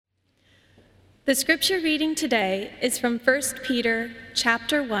The scripture reading today is from 1 Peter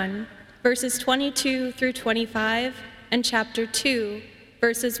chapter 1, verses 22 through 25, and chapter 2,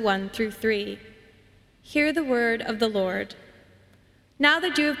 verses 1 through 3. Hear the word of the Lord. Now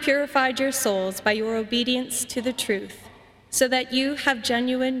that you have purified your souls by your obedience to the truth, so that you have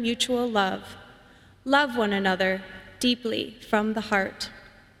genuine mutual love, love one another deeply from the heart.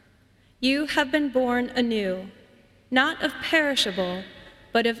 You have been born anew, not of perishable,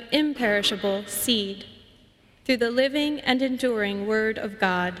 but of imperishable seed, through the living and enduring word of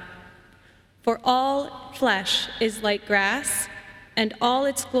God. For all flesh is like grass, and all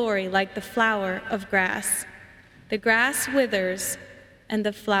its glory like the flower of grass. The grass withers, and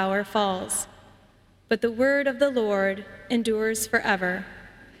the flower falls, but the word of the Lord endures forever.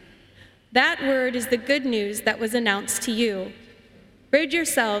 That word is the good news that was announced to you. Rid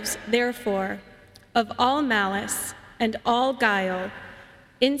yourselves, therefore, of all malice and all guile,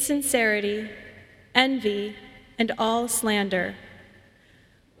 insincerity, envy, and all slander.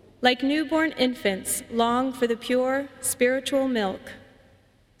 Like newborn infants, long for the pure spiritual milk,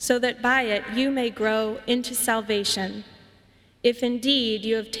 so that by it you may grow into salvation, if indeed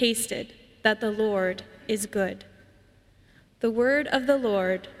you have tasted that the Lord is good. The word of the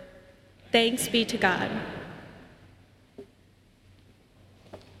Lord. Thanks be to God.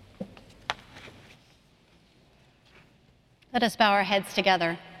 Let us bow our heads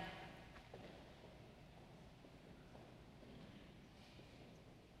together.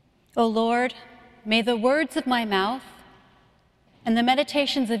 O Lord, may the words of my mouth and the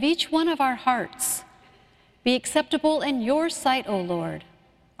meditations of each one of our hearts be acceptable in your sight, O Lord,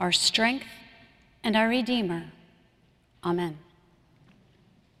 our strength and our Redeemer. Amen.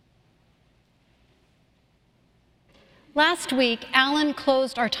 Last week, Alan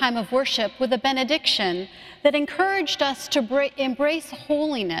closed our time of worship with a benediction that encouraged us to embrace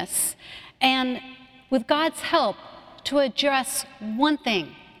holiness and, with God's help, to address one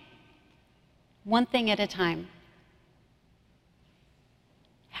thing at a time.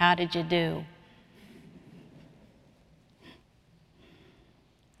 How did you do?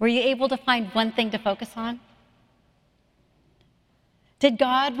 Were you able to find one thing to focus on? Did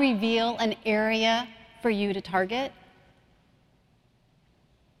God reveal an area for you to target?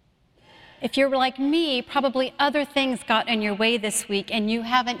 If you're like me, probably other things got in your way this week and you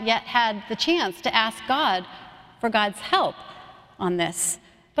haven't yet had the chance to ask God for God's help on this.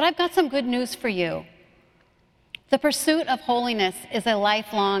 But I've got some good news for you. The pursuit of holiness is a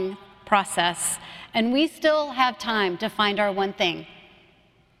lifelong process, and we still have time to find our one thing.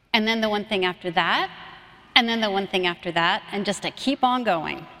 And then the one thing after that, and then the one thing after that, and just to keep on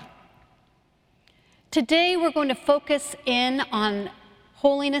going. Today we're going to focus in on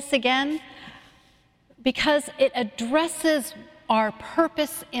holiness again because it addresses our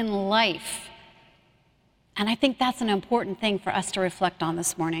purpose in life. And I think that's an important thing for us to reflect on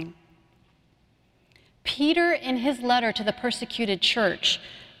this morning. Peter, in his letter to the persecuted church,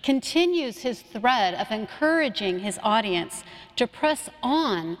 continues his thread of encouraging his audience to press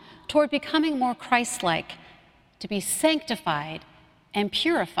on toward becoming more Christ-like, to be sanctified and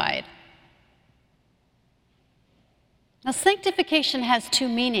purified. Now, sanctification has two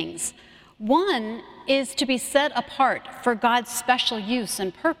meanings. One is to be set apart for God's special use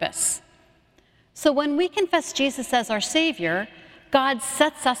and purpose. So when we confess Jesus as our Savior, God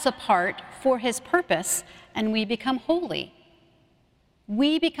sets us apart for his purpose, and we become holy.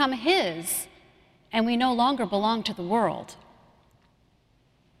 We become his, and we no longer belong to the world.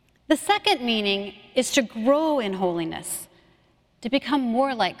 The second meaning is to grow in holiness, to become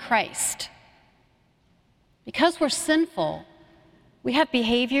more like Christ. Because we're sinful, we have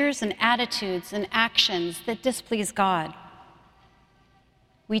behaviors and attitudes and actions that displease God.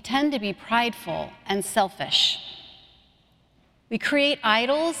 We tend to be prideful and selfish. We create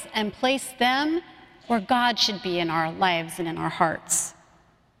idols and place them where God should be in our lives and in our hearts.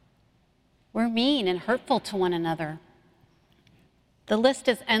 We're mean and hurtful to one another. The list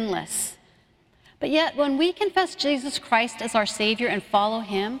is endless. But yet, when we confess Jesus Christ as our Savior and follow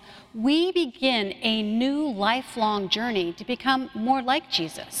him, we begin a new lifelong journey to become more like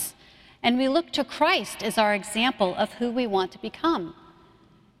Jesus. And we look to Christ as our example of who we want to become.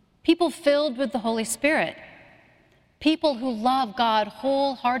 People filled with the Holy Spirit. People who love God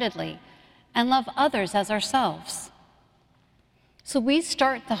wholeheartedly and love others as ourselves. So we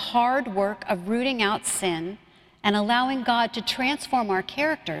start the hard work of rooting out sin and allowing God to transform our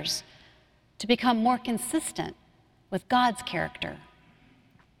characters to become more consistent with God's character.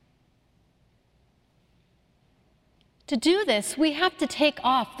 To do this, we have to take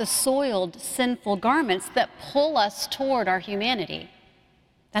off the soiled, sinful garments that pull us toward our humanity.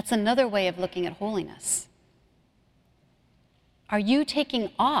 That's another way of looking at holiness. Are you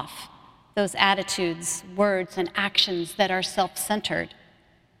taking off those attitudes, words, and actions that are self-centered?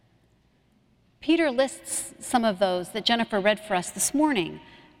 Peter lists some of those that Jennifer read for us this morning: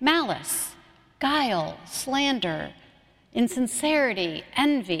 malice, guile, slander, insincerity,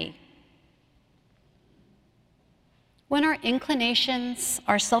 envy. When our inclinations,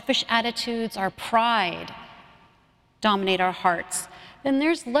 our selfish attitudes, our pride dominate our hearts, then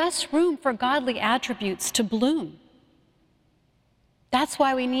there's less room for godly attributes to bloom. That's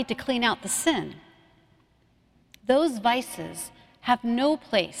why we need to clean out the sin. Those vices have no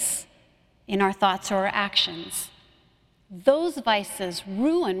place in our thoughts or our actions. Those vices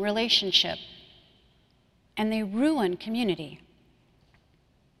ruin relationship, and they ruin community.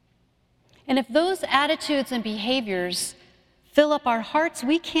 And if those attitudes and behaviors fill up our hearts,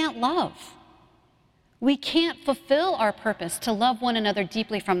 we can't love. We can't fulfill our purpose to love one another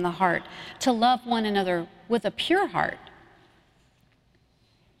deeply from the heart, to love one another with a pure heart.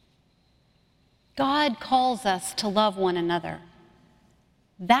 God calls us to love one another.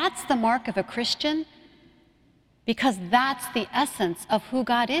 That's the mark of a Christian, because that's the essence of who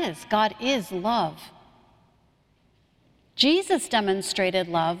God is. God is love. Jesus demonstrated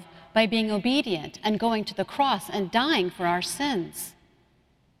love by being obedient and going to the cross and dying for our sins.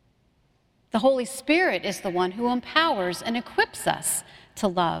 The Holy Spirit is the one who empowers and equips us to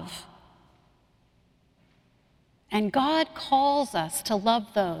love. And God calls us to love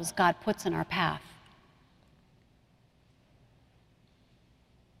those God puts in our path.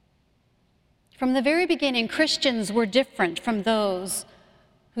 From the very beginning, Christians were different from those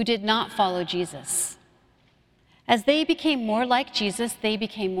who did not follow Jesus. As they became more like Jesus, they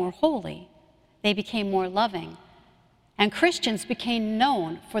became more holy. They became more loving. And Christians became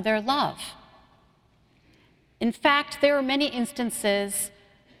known for their love. In fact, there are many instances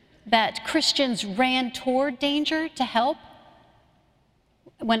that Christians ran toward danger to help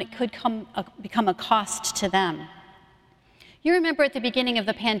when it could become a cost to them. You remember at the beginning of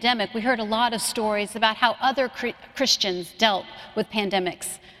the pandemic, we heard a lot of stories about how other Christians dealt with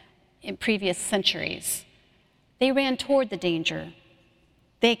pandemics in previous centuries. They ran toward the danger.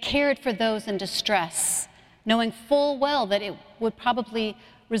 They cared for those in distress, knowing full well that it would probably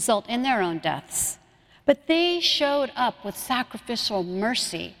result in their own deaths. But they showed up with sacrificial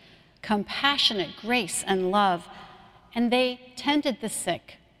mercy, compassionate grace and love, and they tended the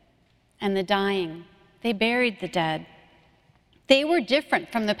sick and the dying. They buried the dead. They were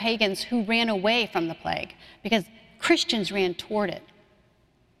different from the pagans who ran away from the plague, because Christians ran toward it.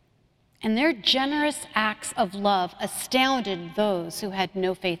 And their generous acts of love astounded those who had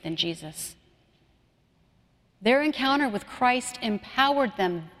no faith in Jesus. Their encounter with Christ empowered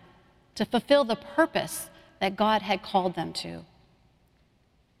them to fulfill the purpose that God had called them to.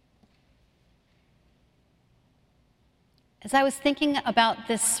 As I was thinking about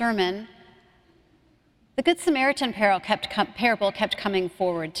this sermon, the Good Samaritan parable kept coming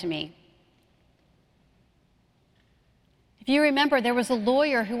forward to me. If you remember, there was a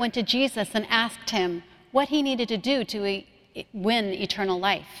lawyer who went to Jesus and asked him what he needed to do to win eternal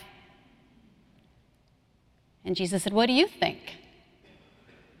life. And Jesus said, "What do you think?"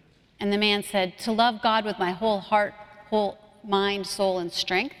 And the man said, "To love God with my whole heart, whole mind, soul, and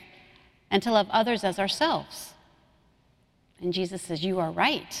strength, and to love others as ourselves." And Jesus says, "You are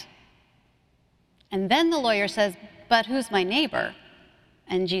right." And then the lawyer says, "But who's my neighbor?"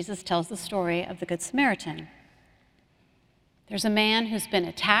 And Jesus tells the story of the Good Samaritan. There's a man who's been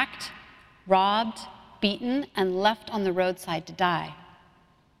attacked, robbed, beaten, and left on the roadside to die.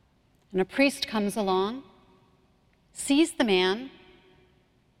 And a priest comes along, sees the man,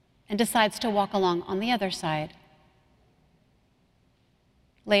 and decides to walk along on the other side.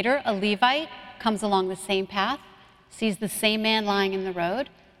 Later, a Levite comes along the same path, sees the same man lying in the road,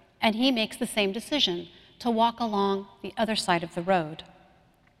 and he makes the same decision to walk along the other side of the road.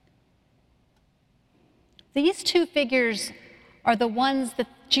 These two figures are the ones that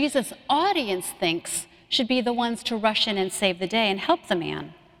Jesus' audience thinks should be the ones to rush in and save the day and help the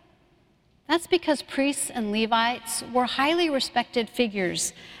man. That's because priests and Levites were highly respected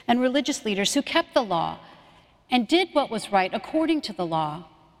figures and religious leaders who kept the law and did what was right according to the law.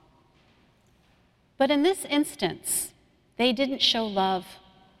 But in this instance, they didn't show love.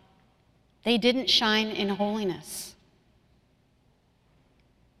 They didn't shine in holiness.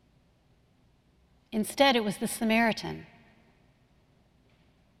 Instead, it was the Samaritan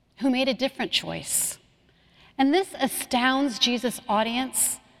who made a different choice. And this astounds Jesus'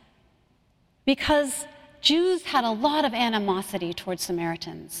 audience because Jews had a lot of animosity towards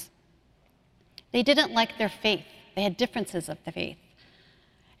Samaritans. They didn't like their faith. They had differences of the faith.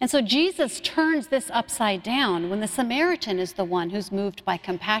 And so Jesus turns this upside down when the Samaritan is the one who's moved by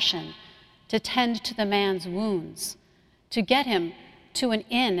compassion to tend to the man's wounds, to get him to an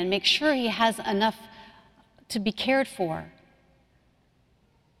inn and make sure he has enough to be cared for.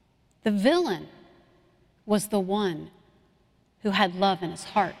 The villain was the one who had love in his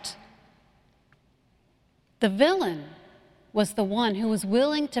heart. The villain was the one who was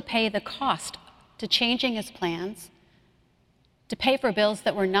willing to pay the cost to changing his plans, to pay for bills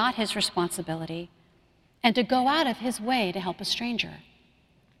that were not his responsibility, and to go out of his way to help a stranger.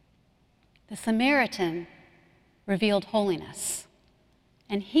 The Samaritan revealed holiness,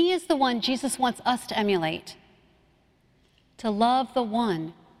 and he is the one Jesus wants us to emulate, to love the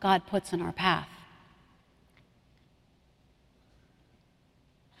one God puts in our path.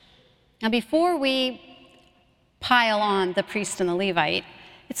 Now, before we pile on the priest and the Levite,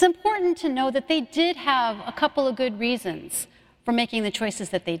 it's important to know that they did have a couple of good reasons for making the choices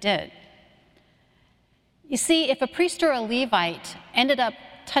that they did. You see, if a priest or a Levite ended up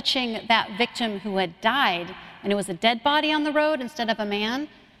touching that victim who had died and it was a dead body on the road instead of a man,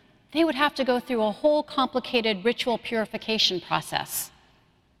 they would have to go through a whole complicated ritual purification process.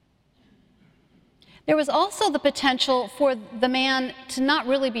 There was also the potential for the man to not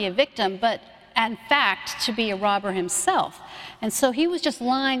really be a victim, but in fact to be a robber himself. And so he was just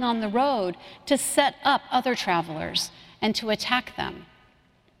lying on the road to set up other travelers and to attack them.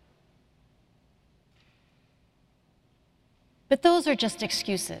 But those are just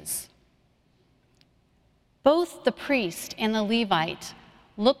excuses. Both the priest and the Levite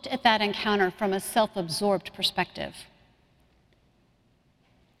looked at that encounter from a self-absorbed perspective.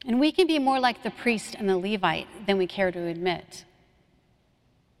 And we can be more like the priest and the Levite than we care to admit.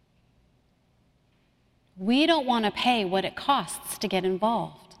 We don't want to pay what it costs to get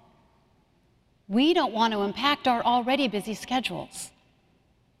involved. We don't want to impact our already busy schedules.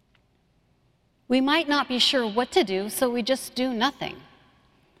 We might not be sure what to do, so we just do nothing.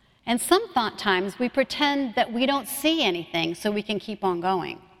 And sometimes we pretend that we don't see anything so we can keep on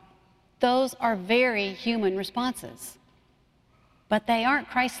going. Those are very human responses, but they aren't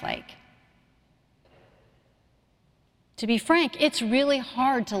Christ-like. To be frank, it's really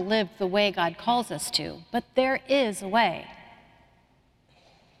hard to live the way God calls us to, but there is a way.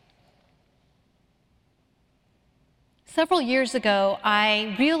 Several years ago,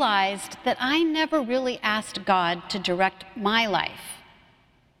 I realized that I never really asked God to direct my life.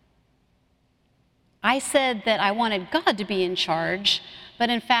 I said that I wanted God to be in charge, but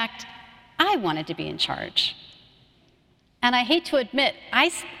in fact, I wanted to be in charge. And I hate to admit,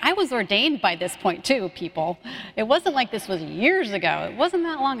 I was ordained by this point too, people. It wasn't like this was years ago. It wasn't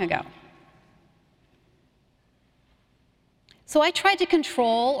that long ago. So I tried to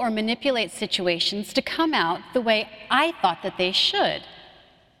control or manipulate situations to come out the way I thought that they should.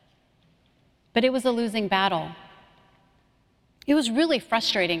 But it was a losing battle. It was really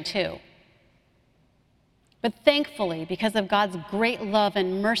frustrating too. But thankfully, because of God's great love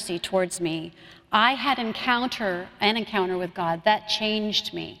and mercy towards me, I had an encounter with God that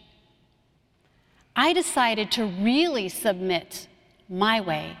changed me. I decided to really submit my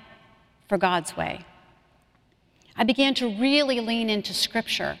way for God's way. I began to really lean into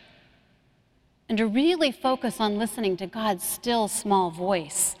Scripture and to really focus on listening to God's still small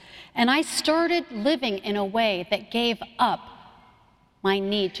voice. And I started living in a way that gave up my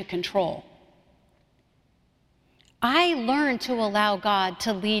need to control. I learned to allow God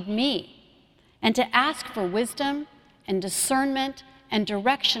to lead me and to ask for wisdom and discernment and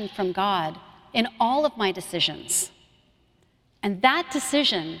direction from God in all of my decisions. And that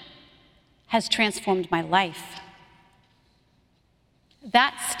decision has transformed my life.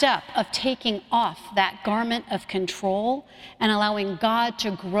 That step of taking off that garment of control and allowing God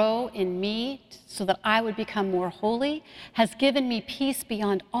to grow in me so that I would become more holy has given me peace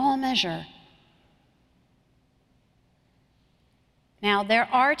beyond all measure. Now, there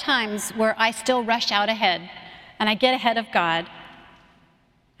are times where I still rush out ahead and I get ahead of God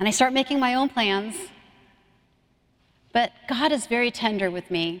and I start making my own plans, but God is very tender with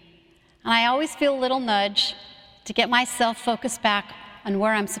me, and I always feel a little nudge to get myself focused back on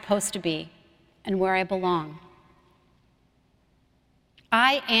where I'm supposed to be and where I belong.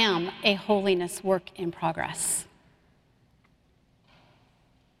 I am a holiness work in progress.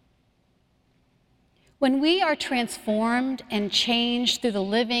 When we are transformed and changed through the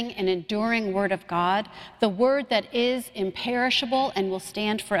living and enduring Word of God, the Word that is imperishable and will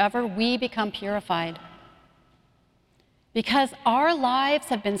stand forever, we become purified. Because our lives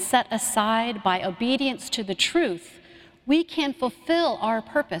have been set aside by obedience to the truth, we can fulfill our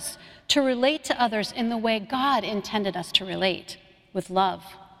purpose to relate to others in the way God intended us to relate, with love.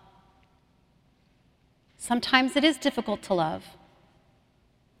 Sometimes it is difficult to love.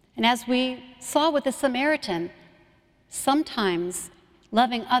 And as we saw with the Samaritan, sometimes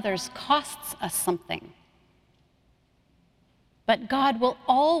loving others costs us something. But God will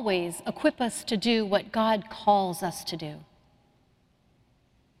always equip us to do what God calls us to do.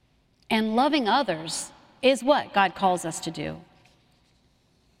 And loving others is what God calls us to do.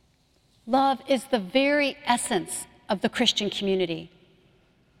 Love is the very essence of the Christian community.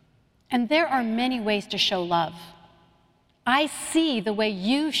 And there are many ways to show love. I see the way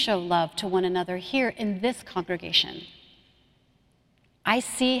you show love to one another here in this congregation. I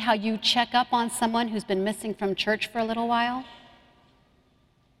see how you check up on someone who's been missing from church for a little while.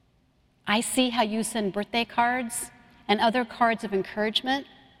 I see how you send birthday cards and other cards of encouragement.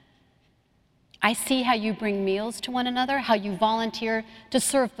 I see how you bring meals to one another, how you volunteer to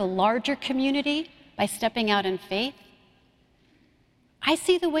serve the larger community by stepping out in faith. I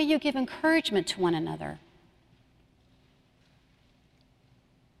see the way you give encouragement to one another.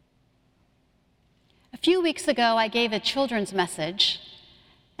 A few weeks ago, I gave a children's message,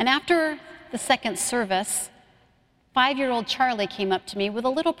 and after the second service, 5-year-old Charlie came up to me with a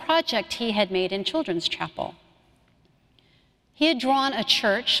little project he had made in Children's Chapel. He had drawn a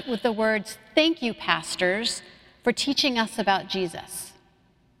church with the words, "Thank you, pastors, for teaching us about Jesus."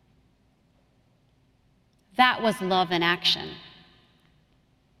 That was love in action.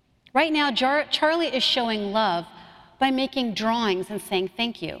 Right now, Charlie is showing love by making drawings and saying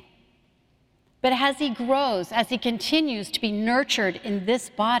thank you. But as he grows, as he continues to be nurtured in this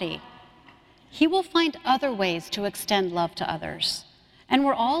body, he will find other ways to extend love to others. And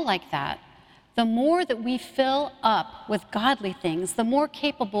we're all like that. The more that we fill up with godly things, the more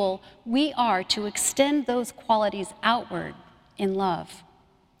capable we are to extend those qualities outward in love.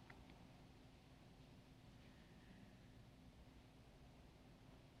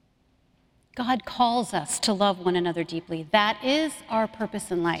 God calls us to love one another deeply. That is our purpose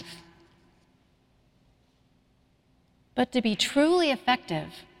in life. But to be truly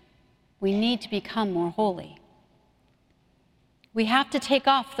effective, we need to become more holy. We have to take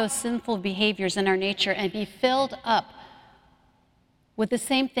off those sinful behaviors in our nature and be filled up with the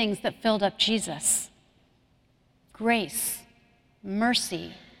same things that filled up Jesus: grace,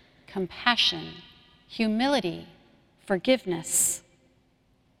 mercy, compassion, humility, forgiveness.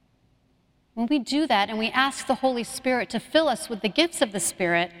 When we do that and we ask the Holy Spirit to fill us with the gifts of the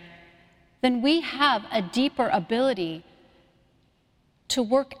Spirit, then we have a deeper ability to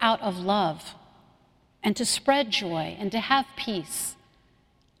work out of love and to spread joy and to have peace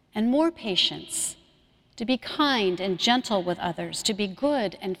and more patience, to be kind and gentle with others, to be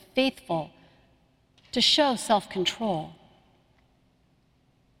good and faithful, to show self-control.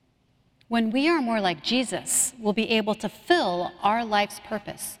 When we are more like Jesus, we'll be able to fill our life's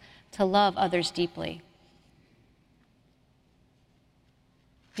purpose to love others deeply.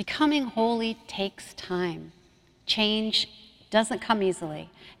 Becoming holy takes time. Change doesn't come easily,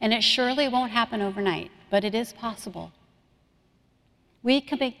 and it surely won't happen overnight, but it is possible. We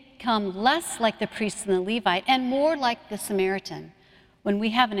can become less like the priest and the Levite and more like the Samaritan when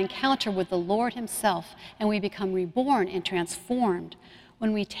we have an encounter with the Lord himself and we become reborn and transformed,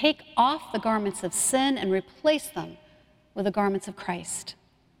 when we take off the garments of sin and replace them with the garments of Christ,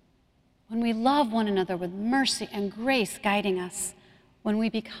 when we love one another with mercy and grace guiding us, when we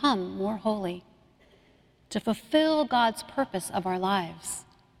become more holy to fulfill God's purpose of our lives.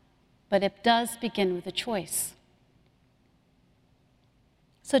 But it does begin with a choice.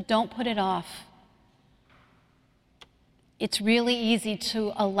 So don't put it off. It's really easy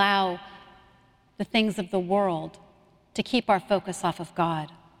to allow the things of the world to keep our focus off of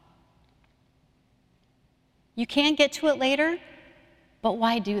God. You can get to it later, but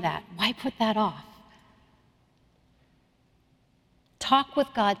why do that? Why put that off? Talk with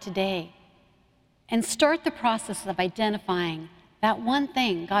God today and start the process of identifying that one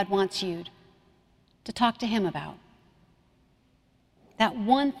thing God wants you to talk to him about. That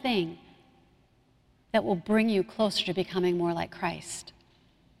one thing that will bring you closer to becoming more like Christ.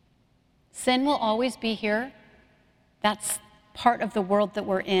 Sin will always be here. That's part of the world that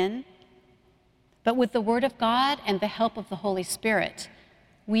we're in. But with the Word of God and the help of the Holy Spirit,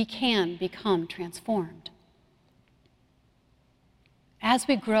 we can become transformed. As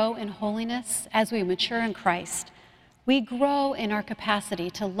we grow in holiness, as we mature in Christ, we grow in our capacity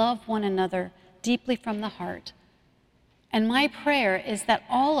to love one another deeply from the heart. And my prayer is that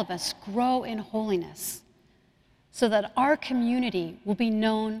all of us grow in holiness so that our community will be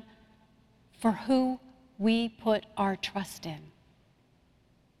known for who we put our trust in.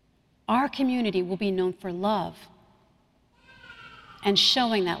 Our community will be known for love and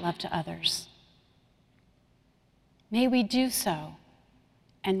showing that love to others. May we do so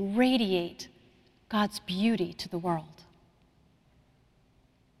and radiate God's beauty to the world.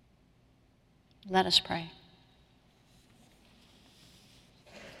 Let us pray.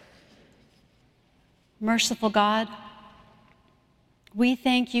 Merciful God, we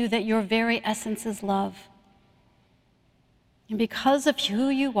thank you that your very essence is love. And because of who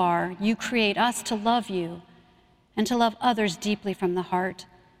you are, you create us to love you and to love others deeply from the heart.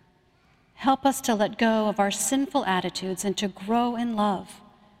 Help us to let go of our sinful attitudes and to grow in love.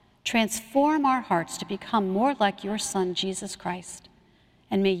 Transform our hearts to become more like your Son, Jesus Christ.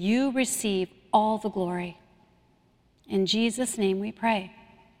 And may you receive all the glory. In Jesus' name we pray.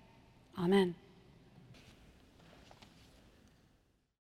 Amen.